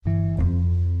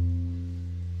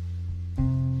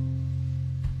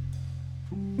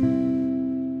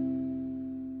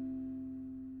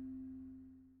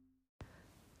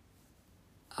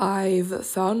I've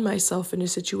found myself in a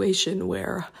situation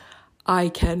where I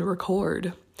can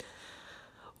record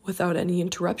without any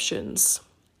interruptions.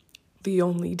 The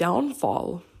only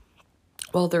downfall,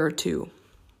 well, there are two.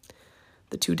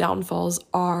 The two downfalls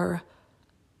are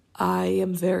I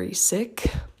am very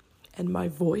sick and my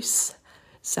voice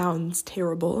sounds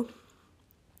terrible.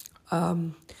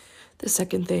 The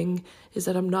second thing is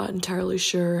that I'm not entirely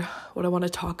sure what I want to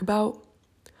talk about.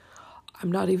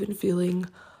 I'm not even feeling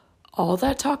all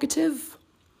that talkative.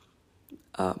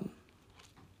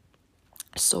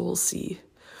 So we'll see.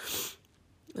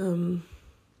 I'm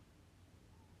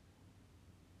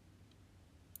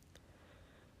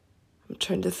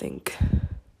trying to think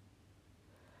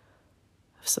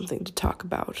of something to talk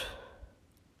about.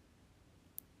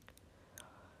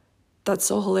 That's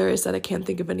so hilarious that I can't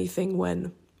think of anything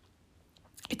when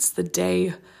it's the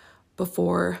day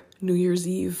before New Year's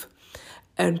Eve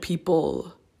and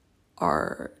people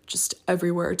are just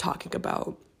everywhere talking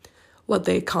about what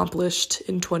they accomplished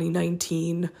in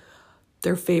 2019,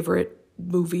 their favorite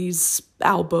movies,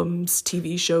 albums,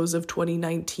 TV shows of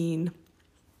 2019.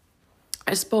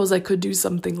 I suppose I could do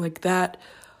something like that.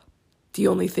 The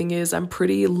only thing is I'm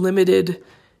pretty limited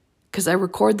because I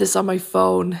record this on my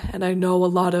phone and I know a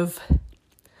lot of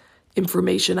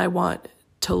information I want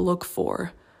to look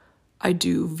for I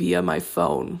do via my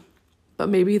phone. But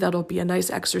maybe that'll be a nice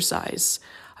exercise.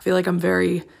 I feel like I'm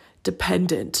very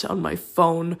dependent on my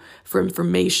phone for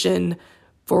information,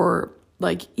 for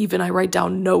like even I write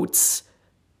down notes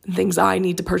and things I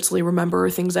need to personally remember,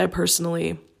 things I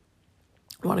personally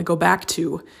want to go back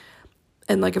to.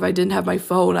 And like if I didn't have my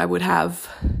phone, I would have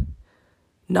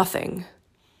nothing.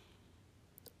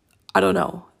 I don't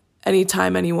know.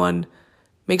 Anytime anyone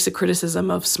makes a criticism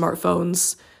of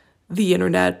smartphones, the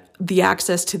internet, the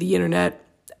access to the internet,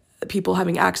 people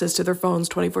having access to their phones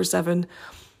 24/7,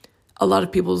 a lot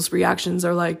of people's reactions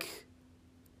are like,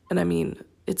 and I mean,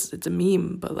 it's a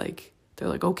meme, but like, they're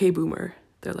like, okay, boomer.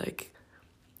 They're like,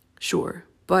 sure.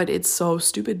 But it's so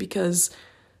stupid because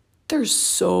there's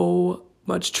so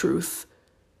much truth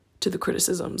to the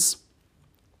criticisms.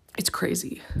 It's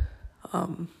crazy.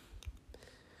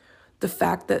 The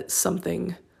fact that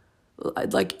something,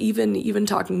 like even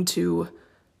talking to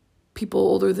people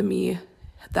older than me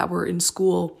that were in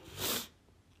school,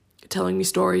 telling me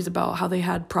stories about how they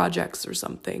had projects or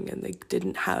something and they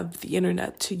didn't have the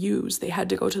internet to use. They had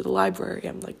to go to the library.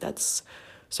 I'm like, that's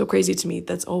so crazy to me.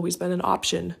 That's always been an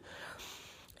option.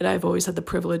 And I've always had the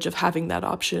privilege of having that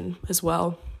option as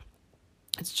well.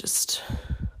 It's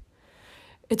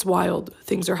wild.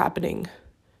 Things are happening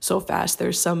so fast.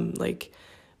 There's some like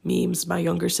memes my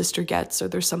younger sister gets, or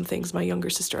there's some things my younger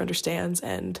sister understands,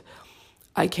 and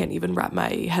I can't even wrap my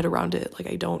head around it. Like,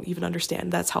 I don't even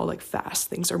understand. That's how like fast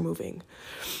things are moving.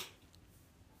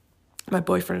 My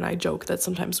boyfriend and I joke that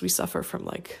sometimes we suffer from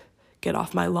like get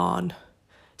off my lawn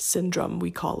syndrome,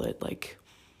 we call it, like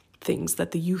things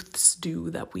that the youths do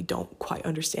that we don't quite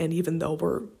understand, even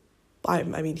though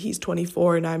he's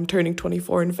 24 and I'm turning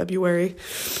 24 in February.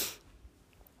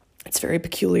 It's very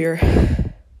peculiar.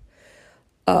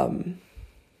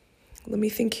 Let me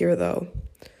think here though.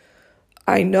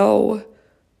 I know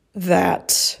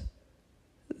that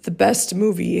the best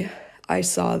movie I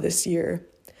saw this year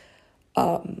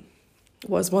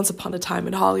was Once Upon a Time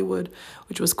in Hollywood,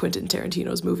 which was Quentin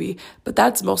Tarantino's movie. But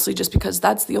that's mostly just because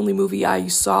that's the only movie I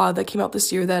saw that came out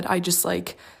this year that I just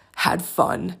like had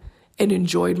fun and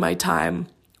enjoyed my time.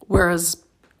 Whereas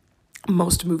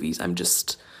most movies, I'm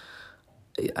just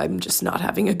not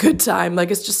having a good time.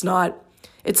 Like, it's just not,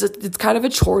 it's kind of a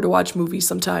chore to watch movies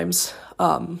sometimes.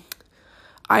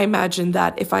 I imagine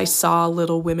that if I saw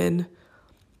Little Women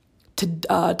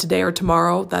today or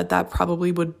tomorrow, that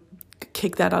probably would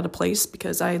kick that out of place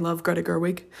because I love Greta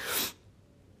Gerwig.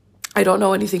 I don't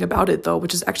know anything about it though,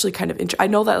 which is actually kind of interesting. I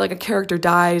know that like a character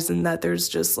dies and that there's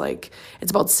just like,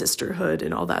 it's about sisterhood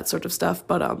and all that sort of stuff.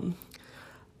 But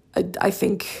I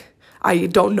think I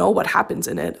don't know what happens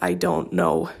in it. I don't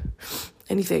know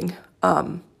anything.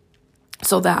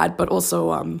 So that, but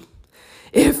also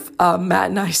if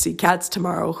Matt and I see Cats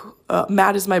tomorrow,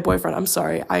 Matt is my boyfriend. I'm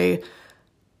sorry. I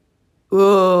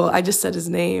just said his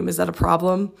name. Is that a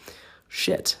problem?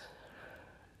 Shit.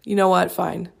 You know what?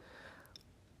 Fine.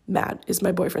 Matt is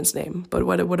my boyfriend's name, but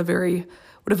what a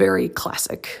very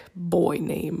classic boy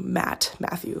name,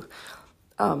 Matthew.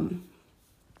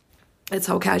 It's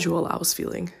how casual I was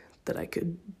feeling that I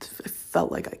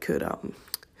felt like I could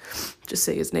just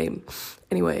say his name.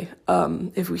 Anyway,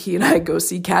 if he and I go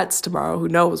see Cats tomorrow, who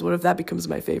knows? What if that becomes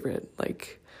my favorite?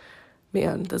 Like,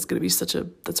 man, that's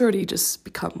already just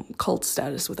become cult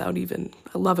status without even,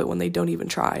 I love it when they don't even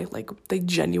try. Like, they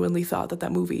genuinely thought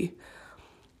that movie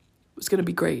was going to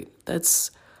be great. That's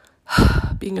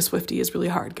being a Swiftie is really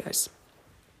hard, guys.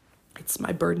 It's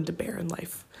my burden to bear in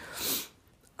life.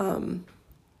 But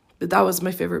that was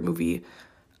my favorite movie.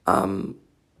 And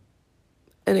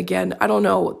again, I don't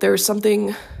know, there's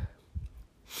something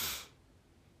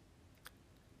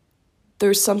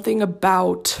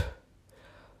about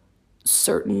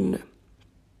certain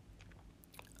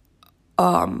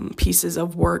pieces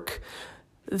of work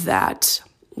that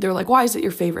they're like, why is it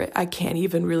your favorite? I can't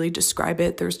even really describe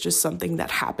it. There's just something that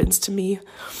happens to me.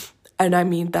 And I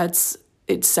mean,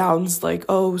 it sounds like,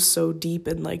 oh, so deep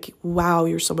and like, wow,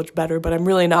 you're so much better. But I'm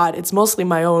really not. It's mostly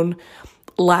my own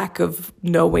lack of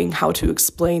knowing how to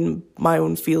explain my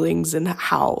own feelings and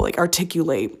how like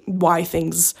articulate why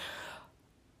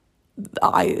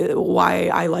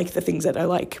I like the things that I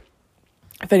like.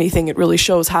 If anything, it really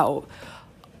shows how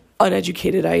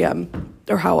uneducated I am,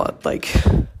 or how like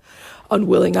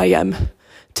unwilling I am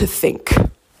to think.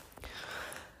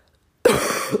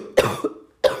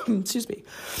 Excuse me.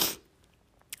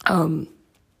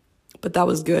 But that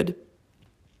was good.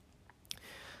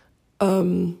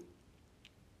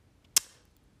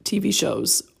 TV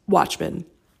shows, Watchmen.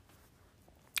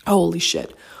 Holy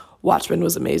shit. Watchmen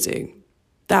was amazing.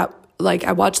 That, like,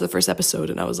 I watched the first episode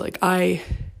and I was like, I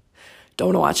don't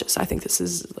want to watch this. I think this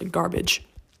is like garbage.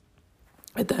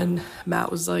 And then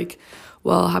Matt was like,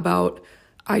 well, how about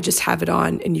I just have it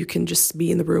on and you can just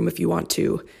be in the room if you want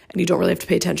to, and you don't really have to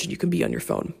pay attention. You can be on your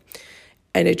phone.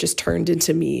 And it just turned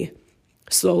into me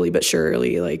slowly but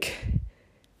surely, like,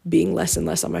 being less and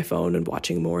less on my phone and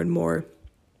watching more and more.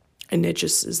 And it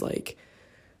just is like,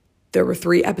 there were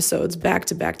 3 episodes back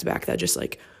to back to back that just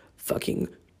like fucking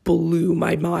blew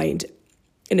my mind.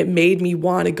 And it made me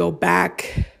want to go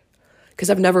back, because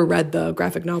I've never read the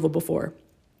graphic novel before.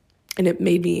 And it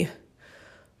made me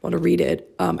want to read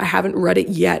it. I haven't read it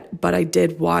yet, but I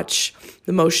did watch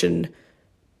the motion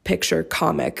picture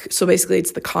comic. So basically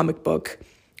it's the comic book,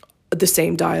 the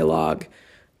same dialogue,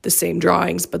 the same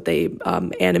drawings, but they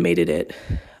animated it.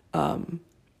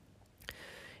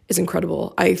 Is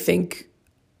incredible. I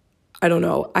don't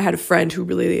know, I had a friend who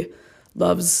really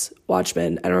loves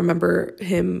Watchmen, and I remember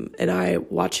him and I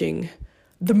watching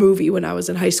the movie when I was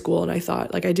in high school, and I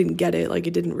thought, like, I didn't get it, like,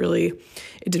 it didn't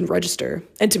register.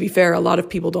 And to be fair, a lot of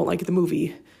people don't like the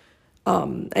movie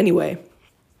anyway.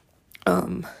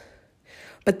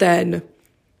 But then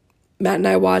Matt and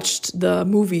I watched the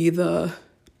movie, just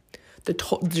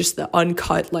the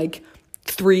uncut, like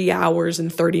 3 hours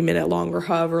and 30-minute long, or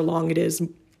however long it is,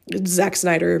 Zack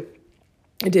Snyder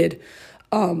did.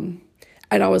 And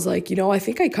I was like, I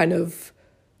think I kind of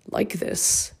like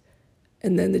this.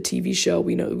 And then the TV show,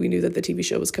 we knew that the TV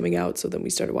show was coming out, so then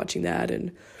we started watching that,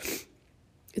 and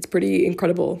it's pretty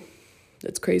incredible.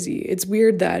 It's crazy. It's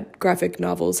weird that graphic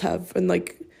novels have, and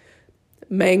like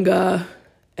manga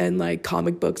and like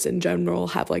comic books in general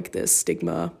have like this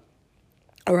stigma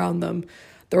around them.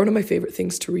 They're one of my favorite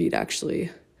things to read,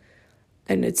 actually.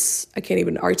 And I can't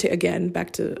even again,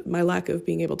 back to my lack of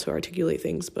being able to articulate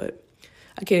things, but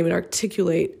I can't even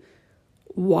articulate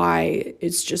why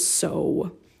it's just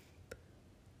so,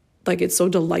 like, it's so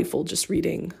delightful just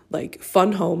reading. Like,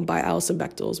 Fun Home by Alison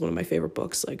Bechdel is one of my favorite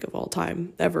books, like, of all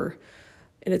time, ever.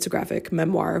 And it's a graphic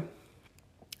memoir.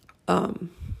 And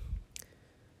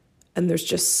there's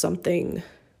just something,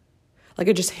 like,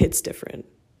 it just hits different,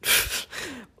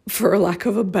 for lack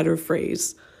of a better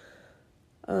phrase.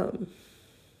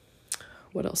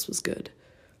 What else was good?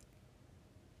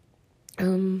 I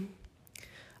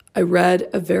read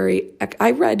a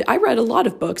lot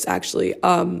of books, actually.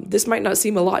 This might not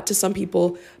seem a lot to some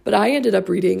people, but I ended up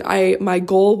reading, my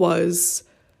goal was,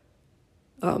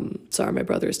 sorry, my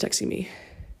brother is texting me.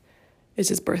 It's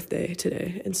his birthday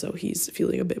today, and so he's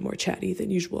feeling a bit more chatty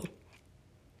than usual.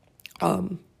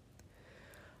 But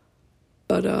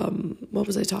what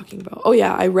was I talking about? Oh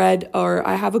yeah, I had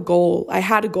a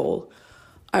goal.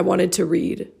 I wanted to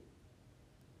read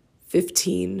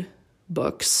 15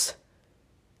 books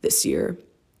this year.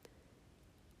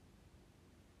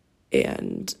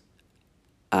 And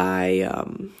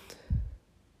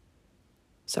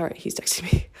sorry, he's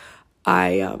texting me.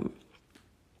 I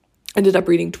ended up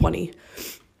reading 20.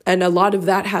 And a lot of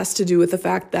that has to do with the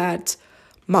fact that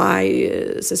my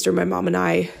sister, my mom, and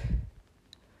I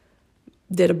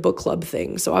did a book club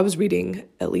thing. So I was reading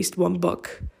at least one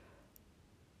book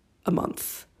a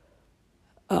month,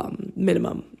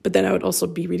 minimum. But then I would also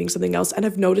be reading something else. And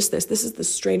I've noticed this is the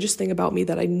strangest thing about me,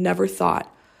 that I never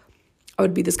thought I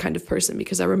would be this kind of person,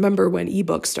 because I remember when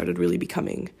ebooks started really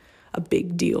becoming a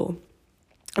big deal.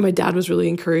 And my dad was really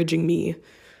encouraging me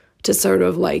to sort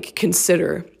of like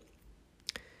consider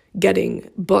getting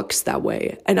books that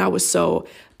way. And I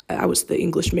I was the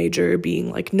English major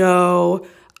being like, no,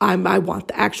 I want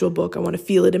the actual book. I want to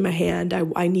feel it in my hand.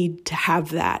 I need to have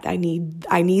that. I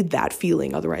need that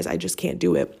feeling. Otherwise, I just can't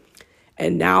do it.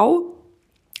 And now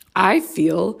I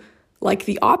feel like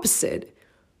the opposite,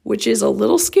 which is a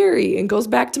little scary and goes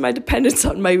back to my dependence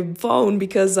on my phone,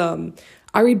 because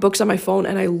I read books on my phone,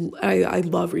 and I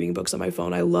love reading books on my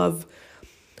phone.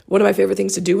 One of my favorite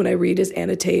things to do when I read is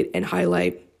annotate and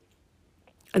highlight,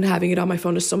 and having it on my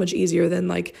phone is so much easier than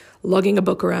like lugging a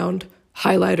book around,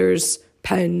 highlighters,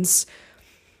 pens.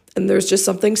 And there's just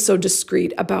something so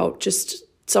discreet about just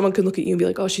someone could look at you and be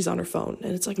like, oh, she's on her phone.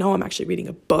 And it's like, no, I'm actually reading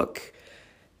a book.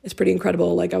 It's pretty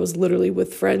incredible. Like, I was literally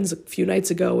with friends a few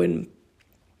nights ago, and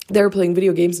they were playing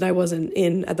video games and I wasn't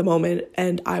in at the moment.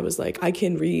 And I was like, I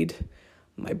can read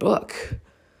my book.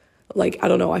 Like, I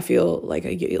don't know. I feel like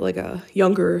a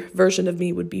younger version of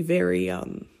me would be very,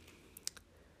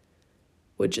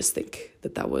 would just think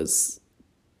that's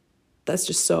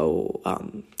just so,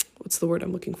 what's the word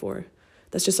I'm looking for?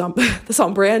 That's just that's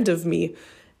on brand of me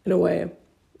in a way.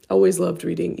 I always loved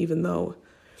reading, even though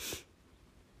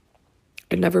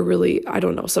I never really, I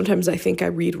don't know. Sometimes I think I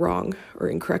read wrong or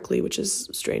incorrectly, which is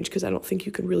strange because I don't think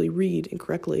you can really read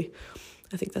incorrectly.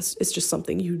 I think it's just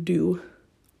something you do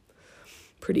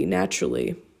pretty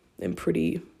naturally and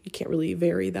you can't really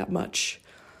vary that much.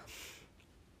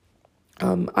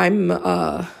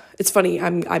 It's funny.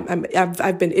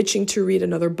 I've been itching to read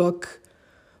another book,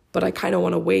 but I kind of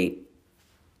want to wait.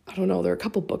 I don't know. There are a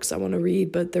couple books I want to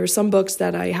read, but there are some books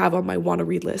that I have on my want to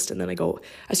read list, and then I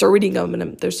start reading them, and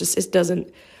it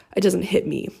doesn't hit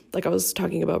me. Like I was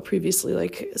talking about previously,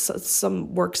 like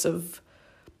some works of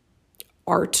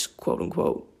art, quote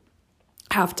unquote,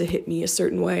 have to hit me a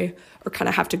certain way or kind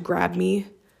of have to grab me.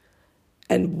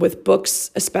 And with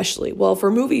books, especially, well,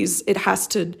 for movies, it has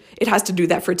to do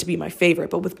that for it to be my favorite.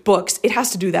 But with books, it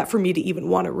has to do that for me to even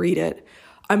want to read it.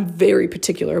 I'm very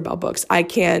particular about books. I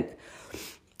can't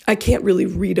really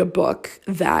read a book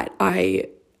that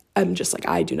I'm just like,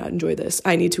 I do not enjoy this.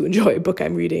 I need to enjoy a book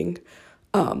I'm reading.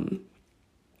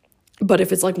 But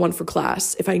if it's like one for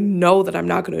class, if I know that I'm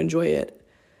not going to enjoy it,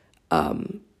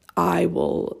 I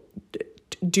will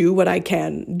do what I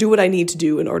need to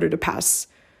do in order to pass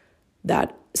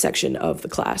that section of the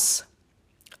class.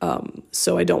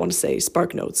 So I don't want to say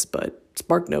Spark Notes, but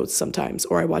Spark Notes sometimes,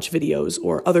 or I watch videos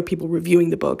or other people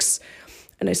reviewing the books,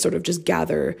 and I sort of just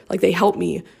gather, like they help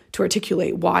me to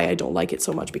articulate why I don't like it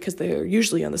so much, because they're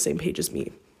usually on the same page as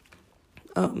me.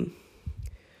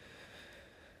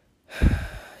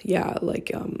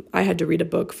 I had to read a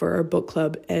book for our book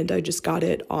club, and I just got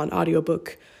it on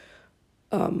audiobook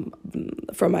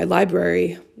from my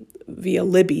library via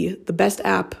Libby, the best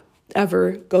app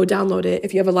ever. Go download it.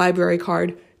 If you have a library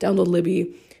card, download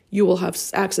Libby. You will have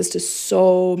access to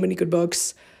so many good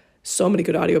books, so many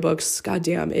good audiobooks. God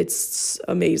damn, it's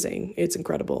amazing. It's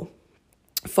incredible.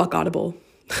 Fuck Audible.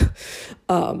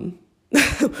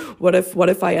 What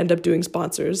if I end up doing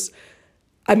sponsors?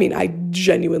 I mean, I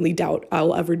genuinely doubt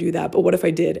I'll ever do that, but what if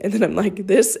I did? And then I'm like,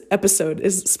 this episode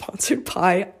is sponsored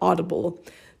by Audible.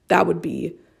 That would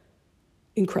be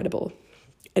incredible.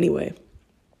 Anyway,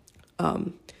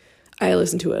 I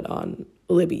listened to it on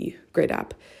Libby, great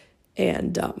app,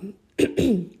 and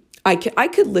I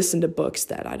could listen to books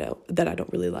that I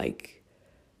don't really like.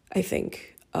 I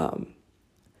think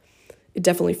it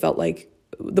definitely felt like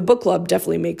the book club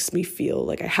definitely makes me feel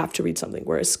like I have to read something,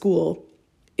 whereas school,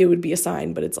 it would be a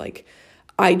sign, but it's like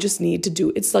I just need to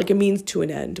do. It's like a means to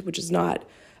an end, which is not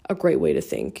a great way to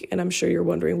think. And I'm sure you're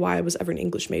wondering why I was ever an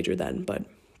English major then, but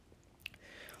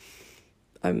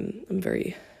I'm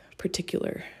very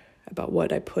particular about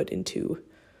what I put into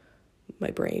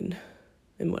my brain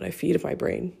and what I feed my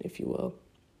brain, if you will.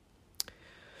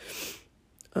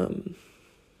 I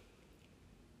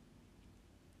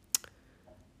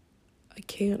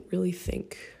can't really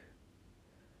think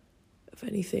of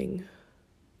anything.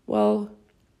 Well,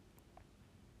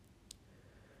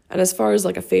 and as far as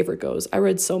like a favorite goes, I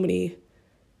read so many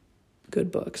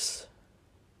good books,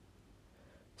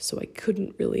 so I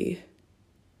couldn't really.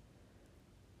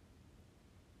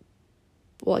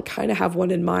 Well, I kind of have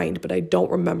one in mind, but I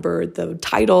don't remember the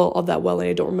title of that well, and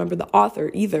I don't remember the author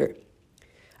either.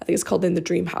 I think it's called In the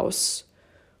Dream House,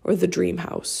 or The Dream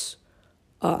House.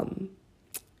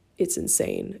 It's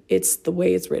insane. It's the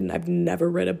way it's written. I've never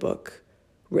read a book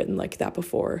written like that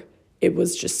before. It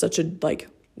was just such a, like,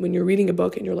 when you're reading a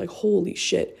book and you're like, holy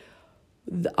shit,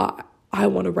 I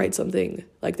want to write something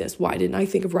like this. Why didn't I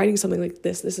think of writing something like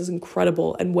this? This is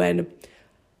incredible. And when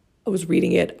I was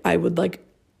reading it, I would like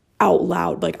out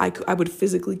loud, like I would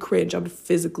physically cringe. I would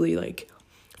physically like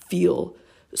feel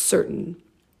certain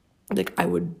like I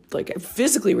would like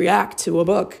physically react to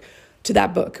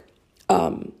that book.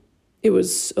 It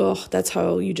was, that's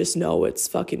how you just know it's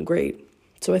fucking great.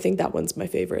 So I think that one's my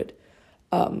favorite.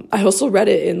 I also read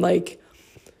it in like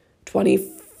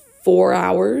 24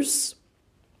 hours,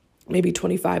 maybe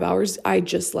 25 hours. I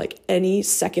just like any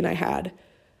second I had,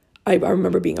 I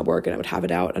remember being at work and I would have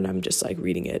it out and I'm just like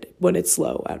reading it when it's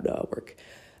slow at work.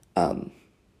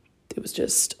 It was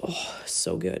just,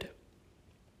 so good.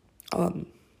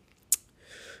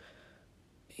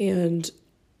 And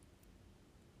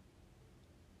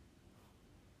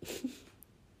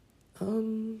I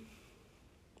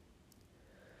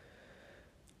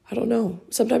don't know.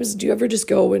 Sometimes do you ever just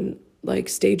go in like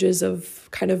stages of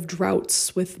kind of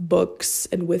droughts with books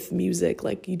and with music?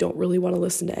 Like you don't really want to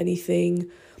listen to anything.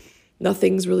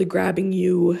 Nothing's really grabbing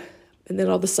you. And then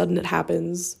all of a sudden it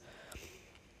happens.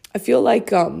 I feel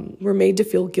like we're made to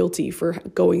feel guilty for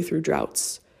going through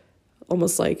droughts.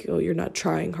 Almost like, oh, you're not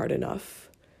trying hard enough.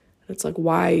 And it's like,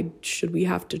 why should we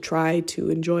have to try to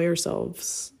enjoy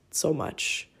ourselves so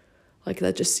much? Like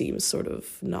that just seems sort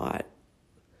of not,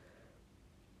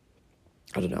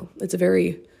 I don't know. It's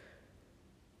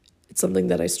something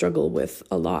that I struggle with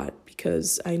a lot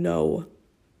because I know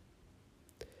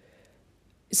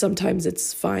sometimes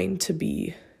it's fine to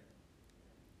be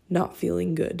not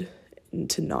feeling good and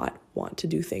to not want to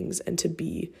do things and to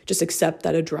just accept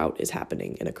that a drought is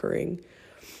happening and occurring.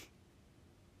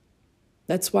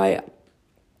 That's why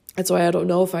I don't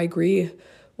know if I agree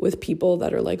with people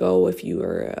that are like, oh, if you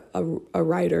are a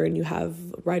writer and you have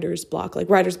writer's block, like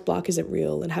writer's block isn't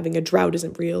real and having a drought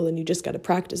isn't real and you just got to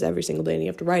practice every single day and you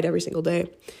have to write every single day.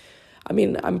 I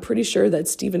mean, I'm pretty sure that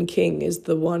Stephen King is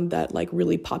the one that like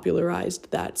really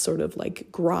popularized that sort of like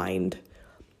grind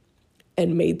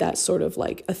and made that sort of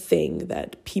like a thing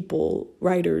that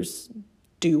writers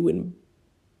do and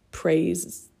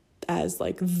praise as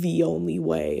like the only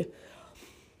way.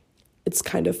 It's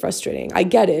kind of frustrating. I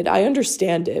get it. I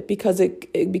understand it because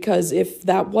if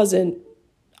that wasn't,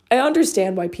 I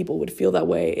understand why people would feel that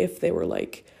way if they were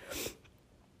like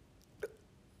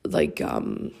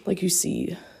you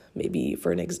see maybe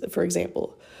for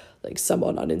example, like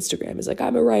someone on Instagram is like,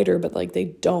 I'm a writer, but like they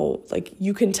don't, like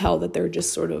you can tell that they're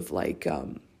just sort of like,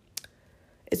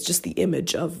 it's just the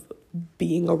image of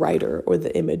being a writer or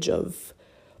the image of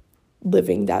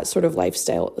living that sort of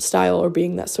lifestyle or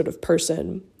being that sort of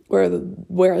person.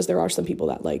 Whereas there are some people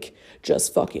that like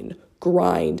just fucking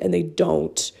grind and they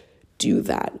don't do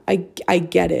that. I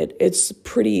get it. It's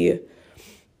pretty,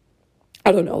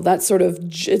 I don't know, that sort of,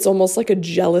 it's almost like a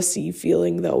jealousy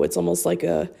feeling though. It's almost like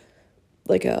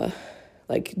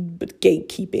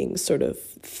gatekeeping sort of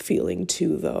feeling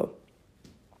too though.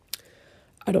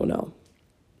 I don't know.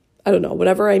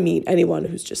 Whenever I meet anyone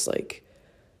who's just like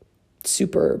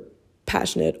super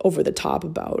passionate, over the top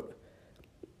about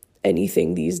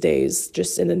anything these days,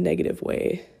 just in a negative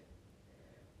way,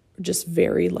 just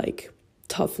very like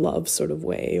tough love sort of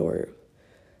way or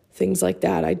things like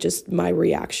that, my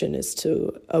reaction is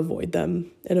to avoid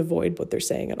them and avoid what they're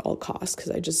saying at all costs,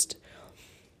 because I just,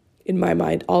 in my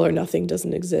mind, all or nothing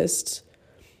doesn't exist,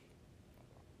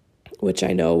 which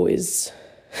I know is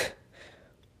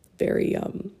very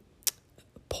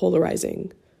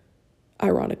polarizing,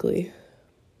 ironically,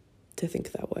 to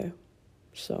think that way.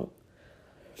 So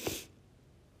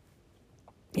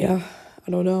yeah,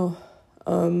 I don't know.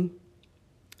 I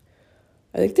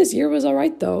think this year was all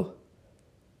right though.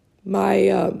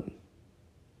 My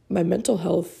mental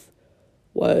health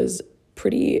was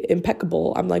pretty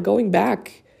impeccable. I'm like going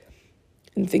back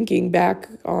and thinking back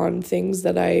on things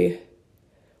that I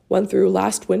went through.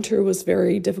 Last winter was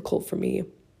very difficult for me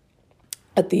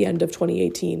at the end of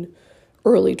 2018,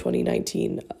 early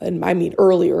 2019. And I mean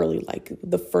early, like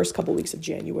the first couple weeks of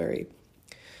January,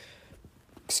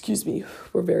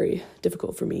 were very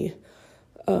difficult for me.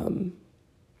 But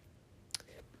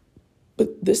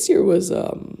this year was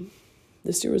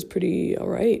pretty all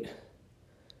right.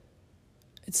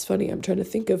 It's funny, I'm trying to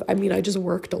think of, I just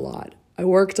worked a lot. I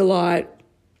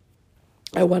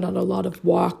went on a lot of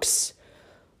walks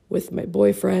with my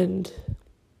boyfriend.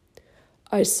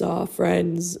 I saw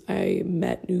friends. I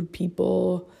met new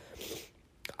people.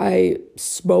 I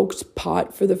smoked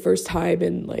pot for the first time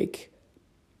in like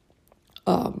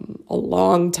a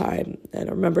long time, and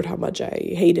I remembered how much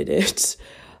I hated it.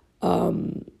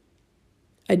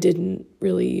 I didn't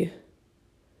really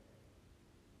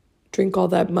drink all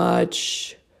that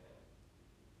much.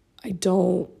 I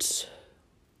don't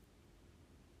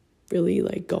really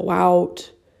like go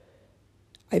out.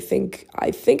 I think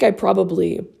I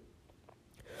probably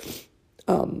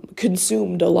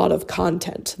consumed a lot of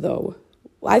content though.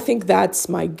 I think that's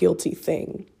my guilty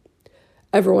thing.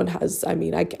 everyone has, I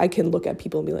mean, I can look at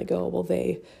people and be like, oh, well,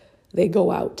 they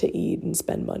go out to eat and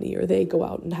spend money, or they go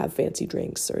out and have fancy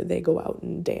drinks, or they go out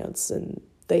and dance, and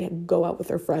they go out with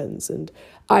their friends. And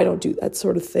I don't do that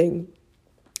sort of thing.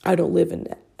 I don't live in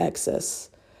excess,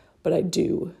 but I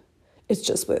do. It's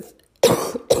just with,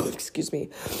 excuse me,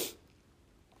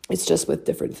 it's just with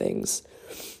different things.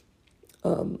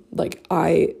 Like,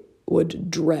 I would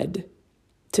dread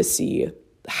to see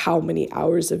how many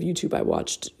hours of YouTube I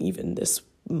watched even this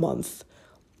month.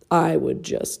 I would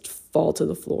just fall to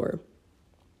the floor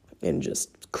and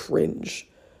just cringe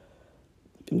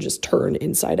and just turn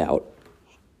inside out.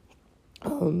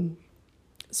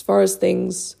 As far as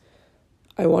things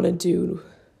I want to do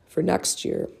for next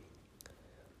year,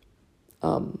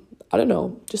 I don't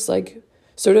know, just like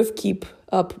sort of keep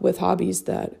up with hobbies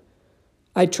that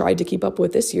I tried to keep up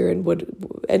with this year, and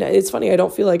it's funny, I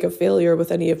don't feel like a failure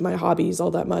with any of my hobbies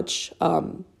all that much.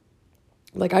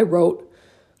 Like, I wrote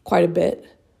quite a bit.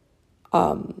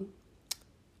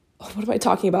 What am I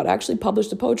talking about? I actually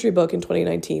published a poetry book in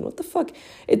 2019. What the fuck?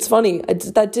 It's funny. I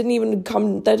didn't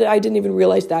even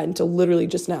realize that until literally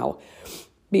just now.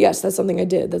 But yes, that's something I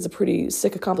did. That's a pretty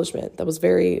sick accomplishment. That was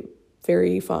very,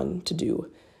 very fun to do,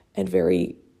 and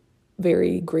very,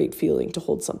 very great feeling to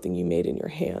hold something you made in your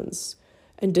hands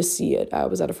and to see it. I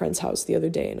was at a friend's house the other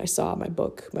day, and I saw my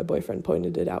book. My boyfriend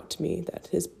pointed it out to me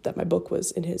that my book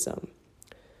was in his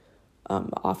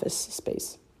office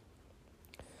space.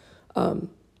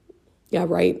 Yeah,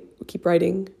 write. Keep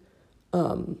writing.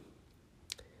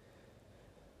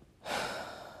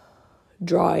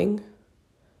 Drawing.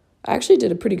 I actually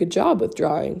did a pretty good job with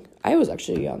drawing. I was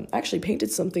actually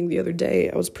painted something the other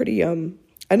day. I was pretty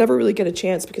I never really get a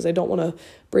chance because I don't want to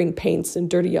bring paints and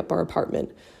dirty up our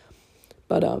apartment.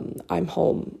 But I'm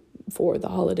home for the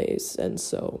holidays, and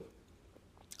so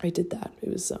I did that. It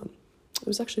was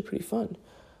actually pretty fun.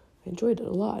 I enjoyed it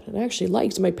a lot, and I actually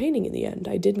liked my painting in the end.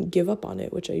 I didn't give up on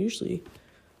it, which I usually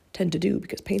tend to do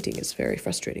because painting is very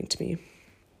frustrating to me.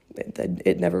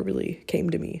 It never really came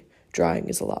to me. Drawing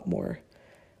is a lot more.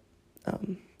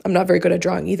 I'm not very good at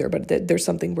drawing either, but there's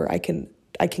something where I can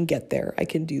get there. I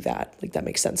can do that. Like, that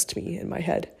makes sense to me in my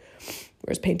head.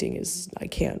 Whereas painting I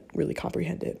can't really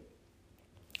comprehend it.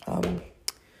 I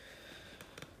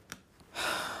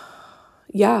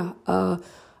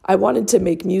wanted to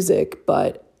make music,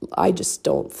 but I just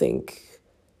don't think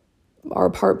our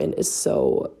apartment is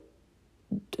so,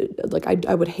 like,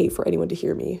 I would hate for anyone to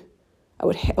hear me. I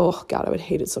would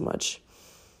hate it so much.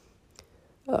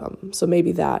 So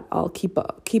maybe that I'll keep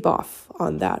off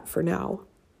on that for now.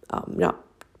 Not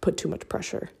put too much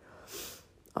pressure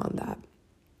on that.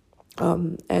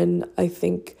 And I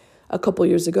think a couple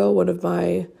years ago, one of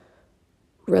my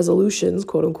resolutions,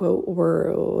 quote unquote,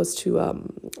 was to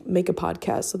make a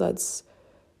podcast. So that's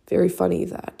very funny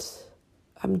that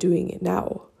I'm doing it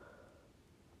now.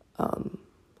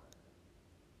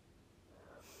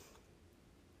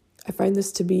 I find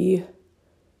this to be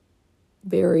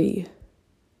very,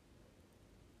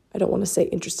 I don't want to say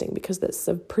interesting because that's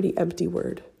a pretty empty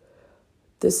word.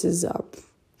 This is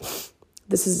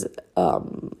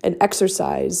an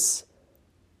exercise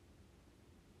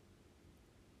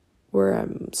where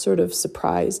I'm sort of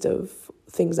surprised of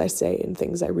things I say and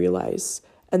things I realize,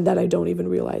 and that I don't even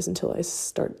realize until I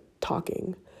start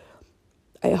talking.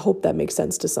 I hope that makes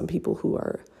sense to some people who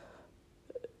are,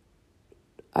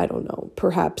 I don't know,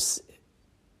 perhaps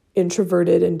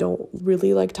introverted and don't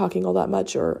really like talking all that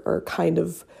much, or are kind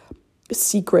of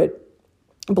secret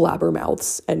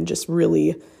blabbermouths and just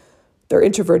really, they're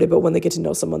introverted, but when they get to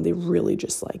know someone, they really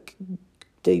just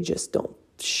they just don't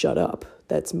shut up.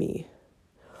 That's me.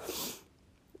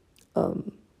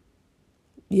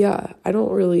 I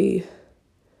don't really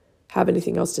have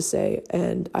anything else to say,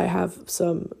 and I have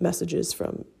some messages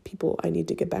from people I need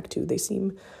to get back to. They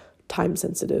seem time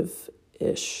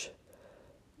sensitive-ish.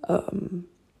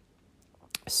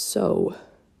 So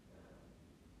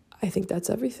I think that's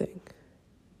everything.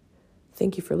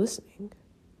 Thank you for listening.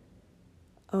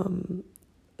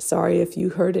 Sorry if you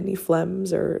heard any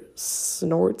phlegms or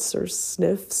snorts or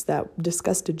sniffs that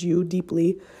disgusted you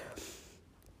deeply.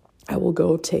 I will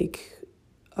go take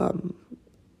a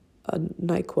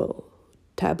NyQuil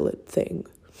tablet thing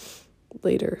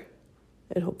later,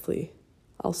 and hopefully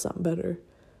I'll sound better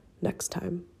next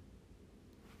time.